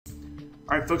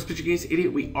Alright folks, Pitcher Games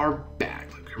Idiot, we are back.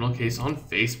 The criminal case on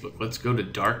Facebook. Let's go to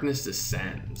Darkness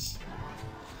Descends.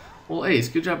 Well, Ace,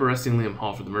 good job arresting Liam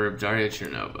Hall for the murder of Daria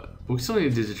Chernova. But we still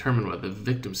need to determine whether the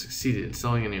victim succeeded in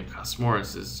selling any of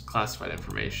Cosmorus' classified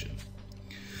information.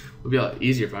 It would be a lot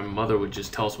easier if my mother would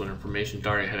just tell us what information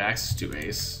Daria had access to,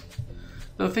 Ace.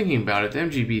 Though thinking about it, the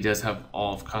MGB does have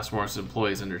all of Cosmorus'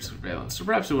 employees under surveillance, so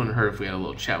perhaps it wouldn't hurt if we had a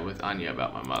little chat with Anya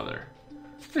about my mother.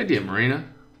 Good idea, Marina.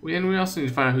 We also need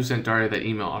to find out who sent Daria that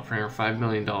email offering her $5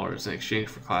 million in exchange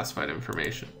for classified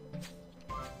information.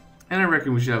 And I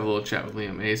reckon we should have a little chat with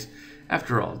Liam, Ace.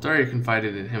 After all, Daria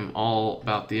confided in him all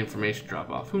about the information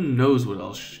drop-off. Who knows what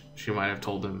else she might have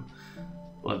told him.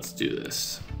 Let's do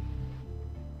this.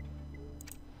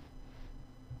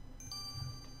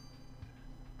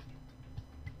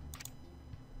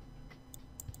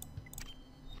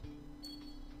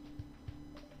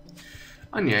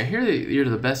 Anya, I hear that you're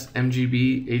the best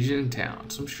MGB agent in town,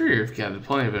 so I'm sure you've gathered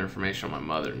plenty of information on my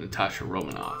mother, Natasha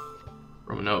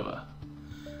Romanova.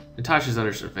 Natasha's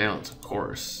under surveillance, of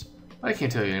course. But I can't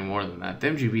tell you any more than that. The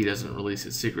MGB doesn't release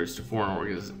its secrets to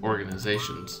foreign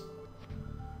organizations.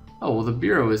 Oh, well, the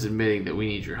Bureau is admitting that we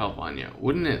need your help, Anya.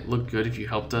 Wouldn't it look good if you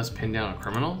helped us pin down a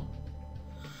criminal?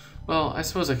 Well, I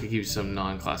suppose I could give you some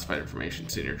non-classified information,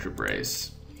 Senior Trooper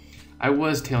Ace. I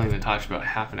was tailing Natasha about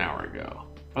half an hour ago,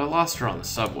 but I lost her on the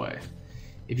subway.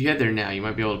 If you head there now, you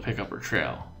might be able to pick up her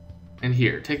trail. And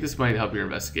here, take this money to help your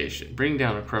investigation. Bringing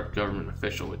down a corrupt government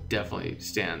official would definitely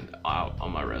stand out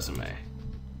on my resume.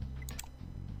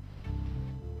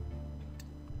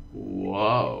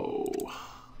 Whoa.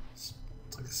 It's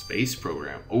like a space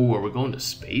program. Oh, are we going to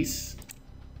space?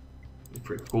 It'd be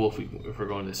pretty cool if we're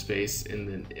going to space in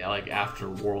the like after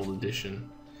World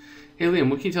Edition. Hey Liam,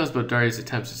 what can you tell us about Daria's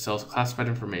attempts to sell classified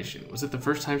information? Was it the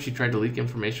first time she tried to leak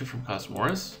information from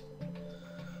Cosmorus?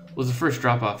 It was the first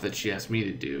drop-off that she asked me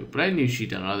to do, but I knew she'd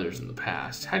done others in the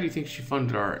past. How do you think she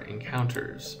funded our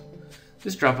encounters?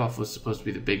 This drop-off was supposed to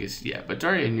be the biggest yet, but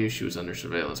Daria knew she was under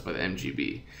surveillance by the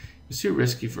MGB. It was too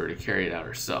risky for her to carry it out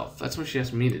herself. That's why she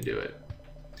asked me to do it.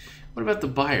 What about the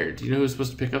buyer? Do you know who was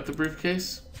supposed to pick up the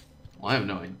briefcase? Well, I have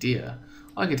no idea.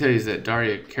 All I can tell you is that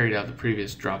Daria carried out the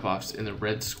previous drop-offs in the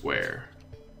Red Square.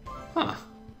 Huh.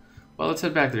 Well, let's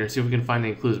head back there and see if we can find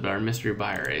any clues about our mystery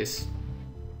buyer, Ace.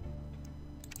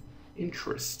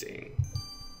 Interesting.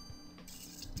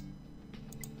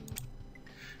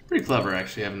 Pretty clever,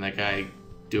 actually, having that guy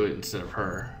do it instead of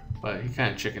her. But he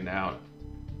kind of chickened out.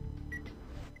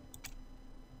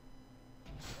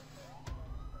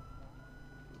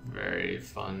 Very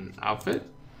fun outfit.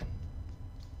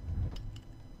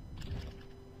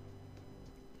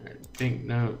 Bank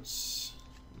notes,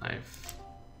 knife,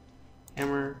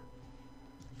 hammer,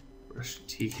 Russian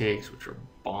tea cakes, which are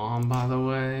bomb, by the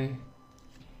way.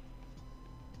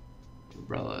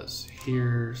 Umbrellas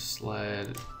here,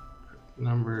 sled,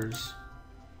 numbers,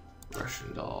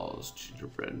 Russian dolls,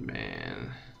 gingerbread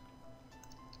man,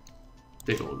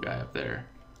 big old guy up there,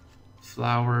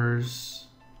 flowers,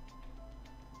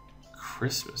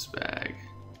 Christmas bag.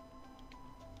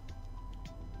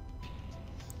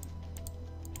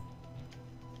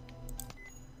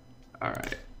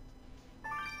 Alright. I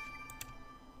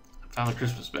found the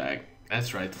Christmas bag.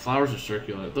 That's right, the flowers are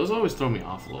circular. Those always throw me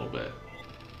off a little bit.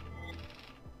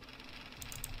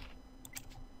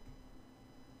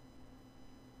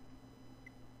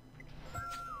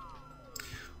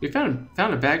 We found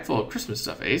a bag full of Christmas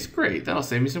stuff, Ace. Great, that'll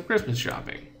save me some Christmas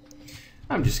shopping.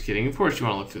 I'm just kidding. Of course you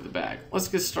want to look through the bag. Let's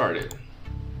get started. Of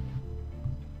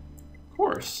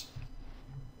course.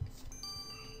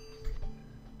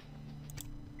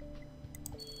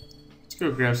 Let's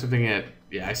go grab something at...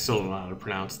 Yeah, I still don't know how to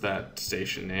pronounce that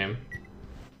station name.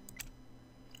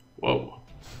 Whoa.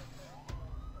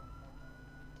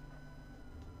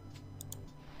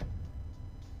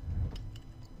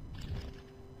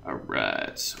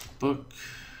 Alright, so book,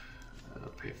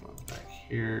 payphone back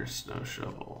here, snow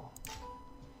shovel,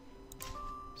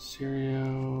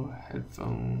 stereo,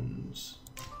 headphones,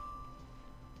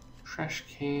 trash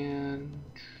can,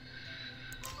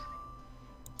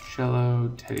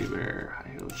 cello, teddy bear,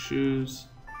 high-heeled shoes.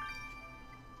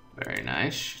 Very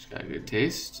nice, she's got good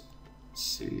taste. Let's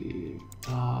see,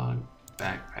 dog,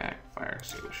 backpack, fire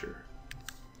extinguisher.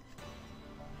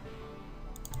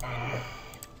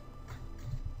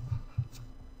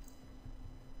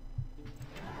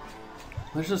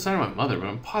 There's no sign of my mother, but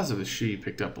I'm positive the shoe you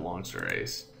picked up belongs to her,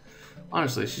 Ace.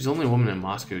 Honestly, she's the only woman in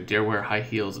Moscow who dare wear high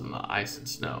heels in the ice and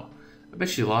snow. I bet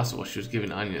she lost it while she was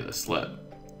giving Anya the sled.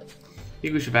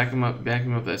 Think we should vacuum up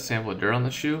that sample of dirt on the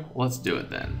shoe? Let's do it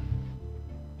then.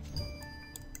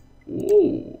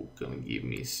 Ooh, gonna give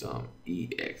me some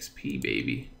EXP,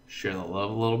 baby. Share the love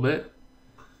a little bit.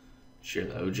 Share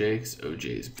the OJ, because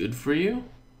OJ is good for you.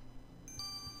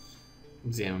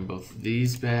 Examine both of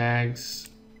these bags.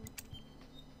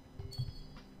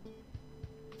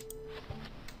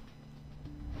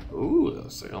 Ooh, that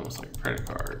looks like almost like a credit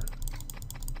card.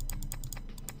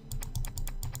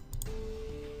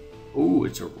 Ooh,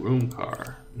 it's a room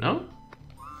car. No?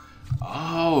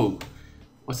 Oh,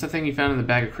 what's that thing you found in the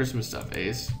bag of Christmas stuff,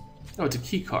 Ace? Oh, it's a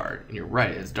key card, and you're right,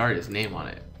 it has Daria's name on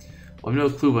it. Well, I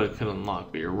have no clue what it could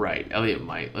unlock, but you're right. Elliot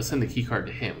might. Let's send the key card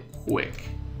to him, quick.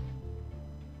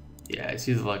 Yeah, it's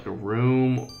either like a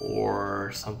room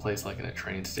or someplace like in a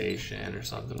train station or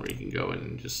something where you can go in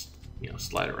and just, you know,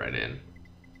 slide it right in.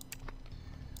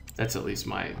 That's at least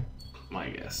my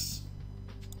guess.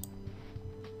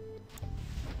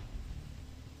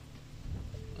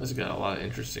 It's got a lot of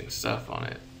interesting stuff on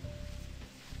it.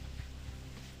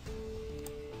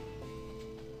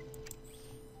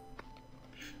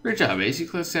 Great job, Ace. You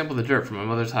clearly sampled the dirt from my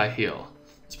mother's high heel.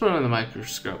 Let's put it under the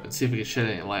microscope and see if we can shed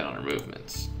any light on her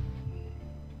movements.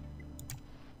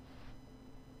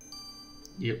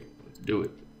 Yep, let's do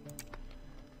it.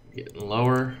 Getting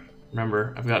lower.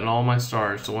 Remember, I've gotten all my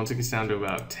stars, so once it gets down to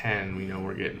about 10, we know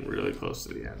we're getting really close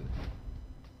to the end.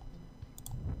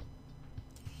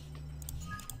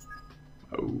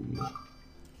 Boom.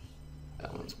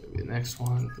 That one's gonna be the next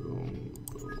one. Boom,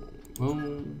 boom,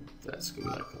 boom. That's gonna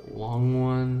be like a long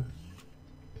one.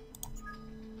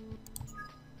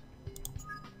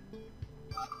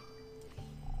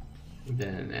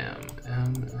 Then M.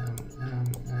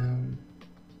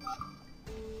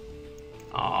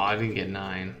 Oh, I didn't get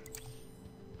 9.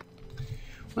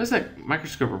 What does that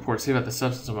microscope report say about the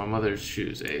substance of my mother's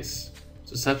shoes, Ace?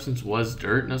 So substance was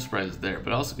dirt, no surprises there,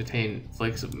 but it also contained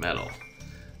flakes of metal.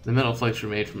 The metal flakes were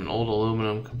made from an old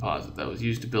aluminum composite that was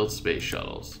used to build space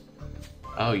shuttles.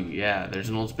 Oh yeah, there's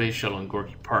an old space shuttle in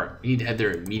Gorky Park. We need to head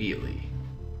there immediately.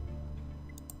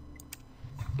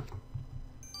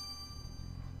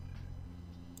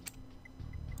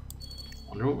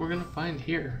 Wonder what we're gonna find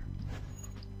here.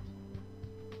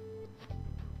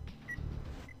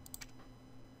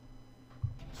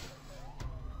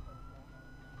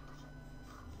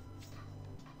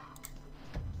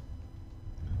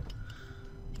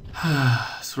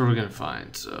 So what are we gonna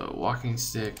find? So walking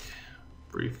stick,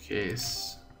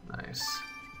 briefcase, nice.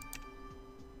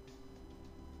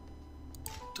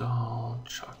 Doll,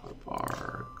 chocolate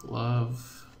bar,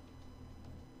 glove,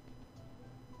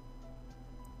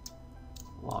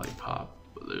 lollipop,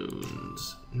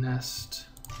 balloons, nest,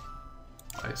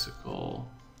 bicycle,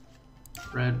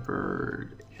 red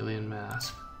bird, alien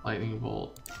mask, lightning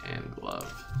bolt, and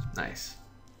glove. Nice.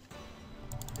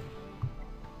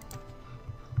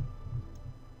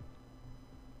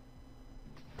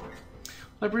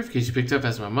 That briefcase you picked up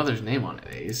has my mother's name on it,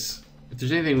 Ace. If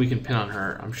there's anything we can pin on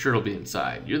her, I'm sure it'll be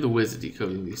inside. You're the whiz at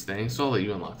decoding these things, so I'll let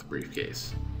you unlock the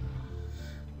briefcase.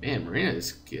 Man, Marina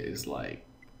is like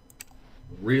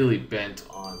really bent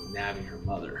on nabbing her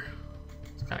mother.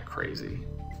 It's kind of crazy.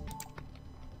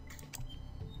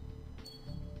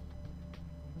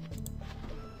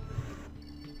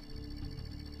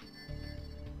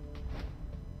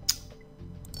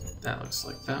 That looks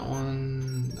like that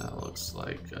one. That looks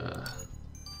like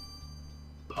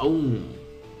boom.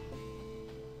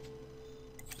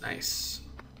 Nice.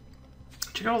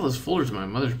 Check out all those folders in my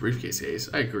mother's briefcase, Ace.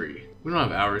 I agree. We don't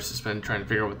have hours to spend trying to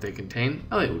figure out what they contain.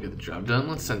 Elliot will get the job done.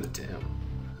 Let's send it to him.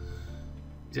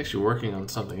 He's actually working on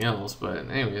something else, but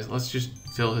anyways, let's just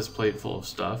fill his plate full of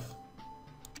stuff.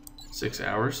 6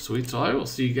 hours. Sweet. So I will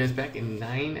see you guys back in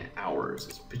 9 hours.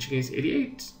 It's Pitching Ace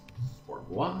 88. Au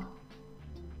revoir.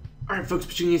 Alright folks,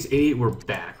 Pitching Ace 88, we're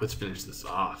back. Let's finish this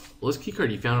off. Well, this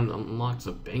keycard you found unlocks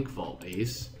a bank vault,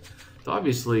 Ace. So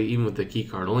obviously, even with the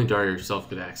keycard, only Daria herself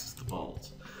could access the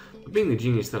vault. But being the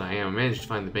genius that I am, I managed to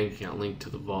find the bank account linked to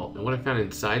the vault, and what I found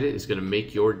inside it is going to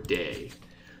make your day.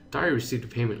 Daria received a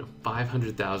payment of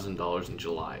 $500,000 in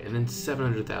July, and then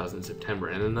 $700,000 in September,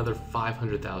 and another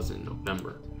 $500,000 in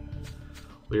November.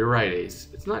 Well, you're right, Ace.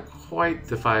 It's not quite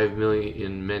the $5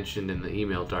 million mentioned in the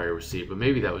email Daria received, but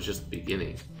maybe that was just the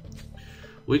beginning.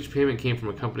 Well, each payment came from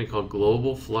a company called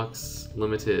Global Flux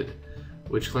Limited,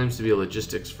 which claims to be a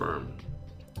logistics firm.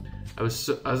 I was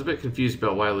a bit confused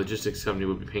about why a logistics company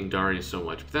would be paying Daria so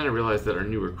much, but then I realized that our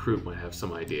new recruit might have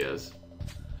some ideas.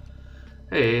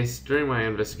 Hey Ace, during my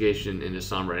investigation into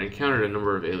Sombra, I encountered a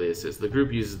number of aliases. The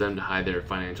group uses them to hide their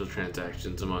financial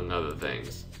transactions, among other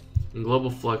things. And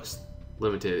Global Flux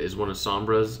Limited is one of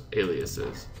Sombra's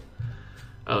aliases.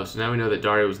 Oh, so now we know that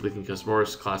Daria was leaking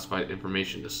Cosmoris classified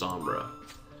information to Sombra.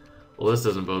 Well, this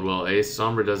doesn't bode well, Ace.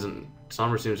 Sombra doesn't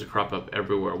Sombra seems to crop up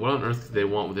everywhere. What on earth could they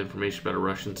want with information about a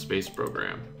Russian space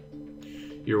program?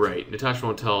 You're right. Natasha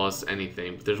won't tell us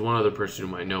anything, but there's one other person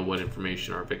who might know what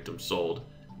information our victim sold.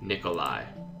 Nikolai.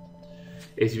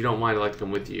 Ace, if you don't mind, I'd like to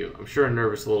come with you. I'm sure a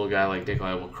nervous little guy like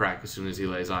Nikolai will crack as soon as he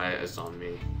lays eyes on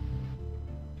me.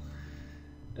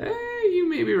 You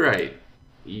may be right.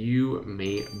 You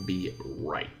may be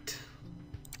right.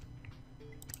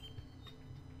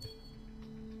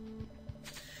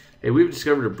 Hey, we've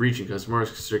discovered a breach in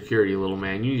Cosmos security, little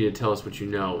man. You need to tell us what you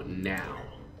know now.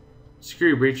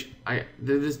 Security breach?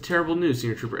 This is terrible news,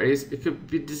 Senior Trooper Ace. It could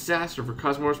be a disaster for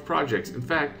Cosmos projects. In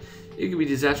fact, it could be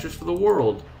disastrous for the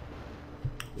world.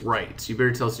 Right, so you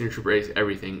better tell Senior Trooper Ace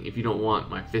everything if you don't want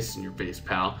my fists in your face,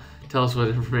 pal. Tell us what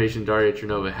information Daria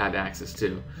Chernova had access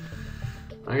to.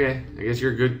 Okay, I guess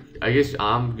you're good. I guess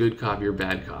I'm good cop, you're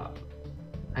bad cop.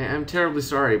 I'm terribly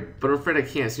sorry, but I'm afraid I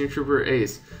can't. Senior Trooper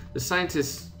Ace, the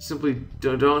scientists simply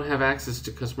don't have access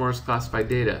to Cosmos classified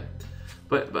data.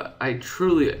 But I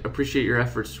truly appreciate your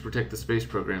efforts to protect the space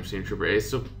program, Senior Trooper Ace,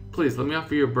 so please let me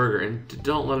offer you a burger and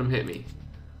don't let him hit me.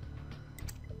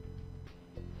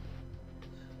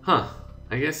 Huh.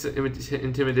 I guess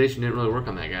intimidation didn't really work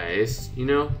on that guy, Ace. You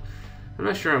know, I'm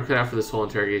not sure I'm cut out for this whole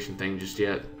interrogation thing just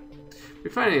yet. If you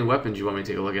find any weapons you want me to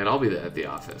take a look at, I'll be at the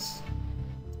office.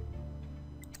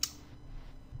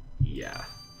 Yeah.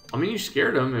 I mean, you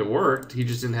scared him. It worked. He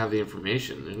just didn't have the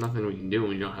information. There's nothing we can do when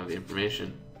we don't have the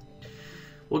information.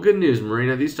 Well, good news,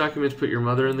 Marina. These documents put your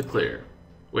mother in the clear.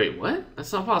 Wait, what?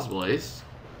 That's not possible, Ace.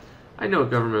 I know what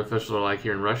government officials are like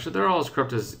here in Russia. They're all as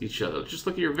corrupt as each other. Just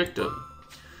look at your victim.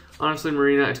 Honestly,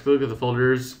 Marina, I took a look at the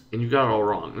folders, and you got it all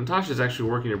wrong. Natasha's actually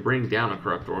working to bring down a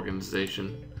corrupt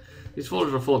organization. These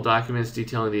folders are full of documents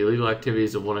detailing the illegal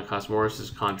activities of one of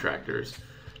Cosmos' contractors.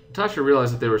 Natasha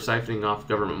realized that they were siphoning off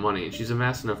government money, and she's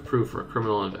amassed enough proof for a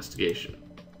criminal investigation.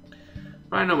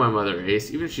 But I know my mother,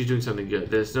 Ace. Even if she's doing something good,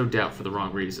 there's no doubt for the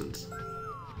wrong reasons.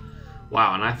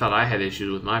 Wow, and I thought I had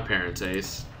issues with my parents,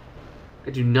 Ace. I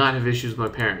do not have issues with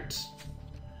my parents.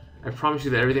 I promise you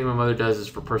that everything my mother does is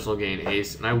for personal gain,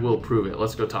 Ace, and I will prove it.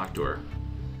 Let's go talk to her.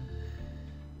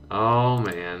 Oh,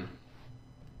 man.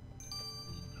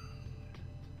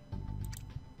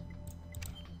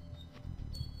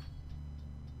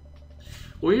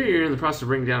 Well, you're in the process of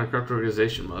bringing down a corrupt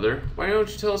organization, Mother. Why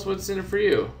don't you tell us what's in it for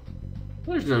you?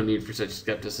 Well, there's no need for such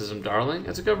skepticism, darling.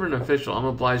 As a government official, I'm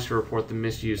obliged to report the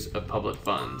misuse of public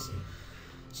funds.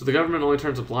 So the government only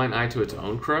turns a blind eye to its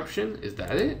own corruption? Is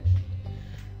that it?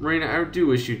 Marina, I do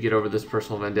wish you'd get over this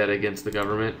personal vendetta against the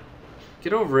government.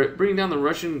 Get over it. Bringing down the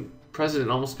Russian president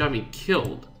almost got me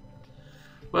killed.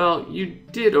 Well, you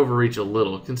did overreach a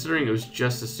little, considering it was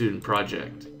just a student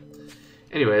project.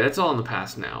 Anyway, that's all in the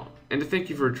past now. And to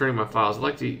thank you for returning my files, I'd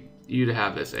like you to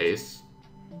have this, Ace.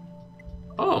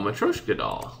 Oh, Matryoshka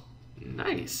doll.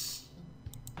 Nice.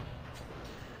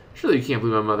 Surely you can't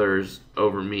believe my mother's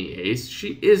over me, Ace.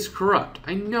 She is corrupt.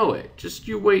 I know it. Just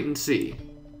you wait and see.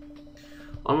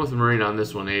 I'm with Marina on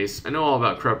this one, Ace. I know all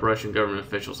about corrupt Russian government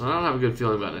officials, and I don't have a good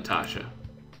feeling about Natasha.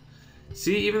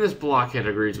 See, even this blockhead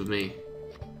agrees with me.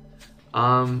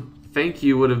 Thank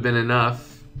you would have been enough.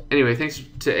 Anyway, thanks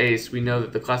to Ace, we know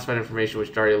that the classified information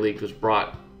which Daria leaked was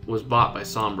bought by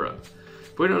Sombra.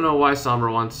 But we don't know why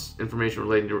Sombra wants information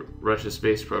relating to Russia's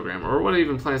space program, or what it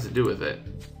even plans to do with it.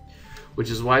 Which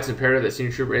is why it's imperative that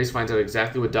Senior Trooper Ace finds out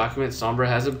exactly what documents Sombra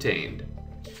has obtained.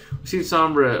 We've seen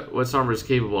what Sombra is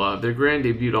capable of. Their grand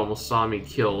debut almost saw me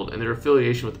killed, and their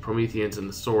affiliation with the Prometheans and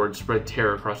the Sword spread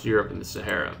terror across Europe and the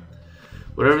Sahara.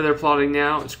 Whatever they're plotting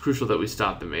now, it's crucial that we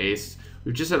stop them, Ace.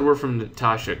 We've just had word from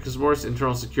Natasha. Cosmos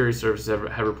Internal Security Services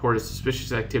have reported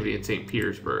suspicious activity in St.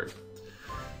 Petersburg.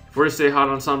 If we're to stay hot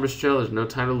on Sombra's trail, there's no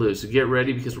time to lose, so get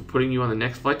ready because we're putting you on the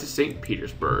next flight to St.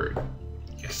 Petersburg.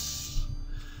 Yes.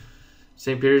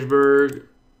 St. Petersburg.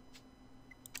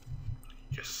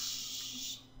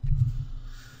 Yes.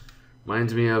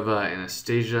 Reminds me of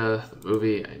Anastasia, the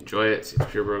movie. I enjoy it. St.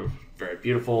 Petersburg, very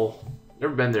beautiful.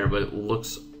 Never been there, but it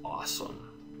looks awesome.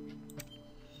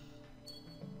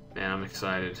 Man, I'm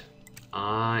excited.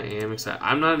 I am excited.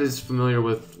 I'm not as familiar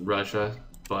with Russia,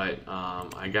 but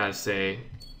I gotta say,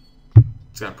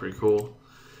 it's got pretty cool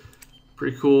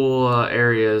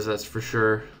areas, that's for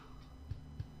sure.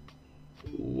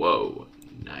 Whoa,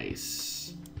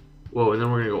 nice. Whoa, and then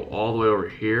we're gonna go all the way over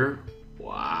here.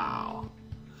 Wow.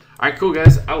 All right, cool,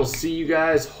 guys. I will see you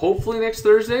guys hopefully next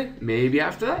Thursday, maybe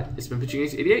after that. It's been Pitching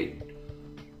Ace 88.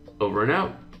 Over and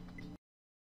out.